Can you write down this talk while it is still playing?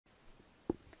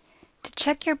To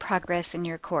check your progress in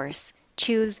your course,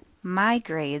 choose My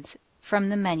Grades from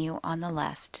the menu on the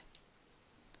left.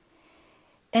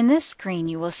 In this screen,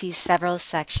 you will see several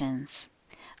sections.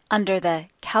 Under the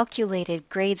Calculated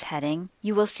Grades heading,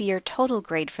 you will see your total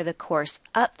grade for the course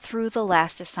up through the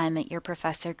last assignment your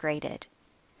professor graded.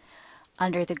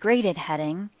 Under the Graded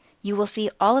heading, you will see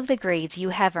all of the grades you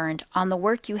have earned on the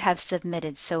work you have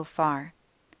submitted so far.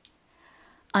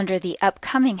 Under the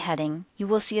Upcoming heading, you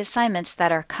will see assignments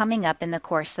that are coming up in the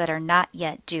course that are not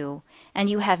yet due and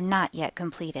you have not yet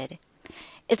completed.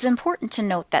 It's important to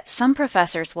note that some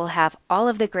professors will have all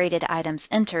of the graded items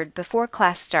entered before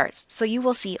class starts, so you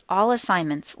will see all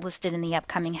assignments listed in the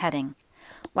Upcoming heading,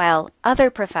 while other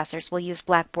professors will use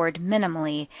Blackboard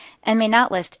minimally and may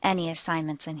not list any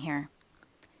assignments in here.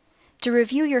 To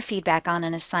review your feedback on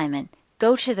an assignment,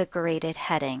 go to the Graded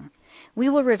heading. We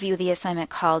will review the assignment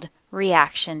called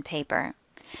Reaction Paper.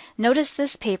 Notice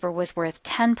this paper was worth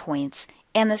 10 points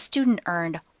and the student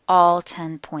earned all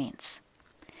 10 points.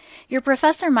 Your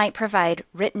professor might provide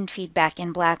written feedback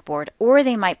in Blackboard, or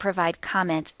they might provide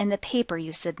comments in the paper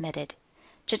you submitted.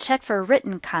 To check for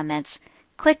written comments,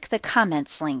 click the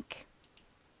Comments link.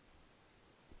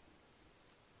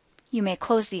 You may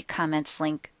close the Comments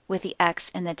link with the X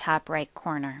in the top right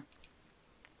corner.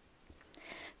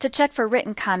 To check for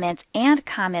written comments and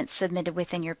comments submitted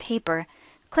within your paper,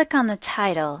 click on the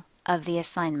title of the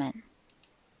assignment.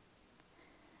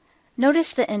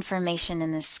 Notice the information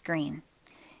in this screen.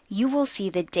 You will see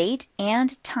the date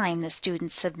and time the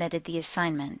student submitted the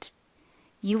assignment.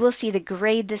 You will see the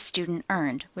grade the student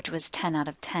earned, which was 10 out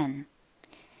of 10.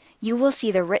 You will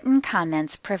see the written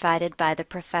comments provided by the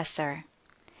professor.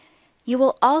 You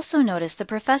will also notice the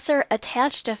professor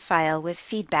attached a file with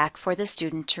feedback for the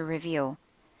student to review.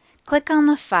 Click on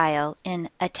the file in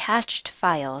Attached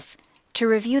Files to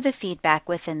review the feedback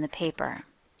within the paper.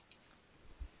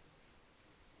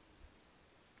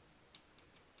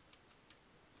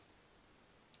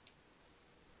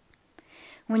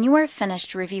 When you are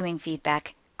finished reviewing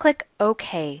feedback, click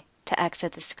OK to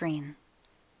exit the screen.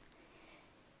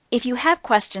 If you have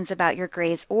questions about your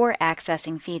grades or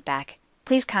accessing feedback,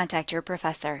 please contact your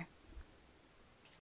professor.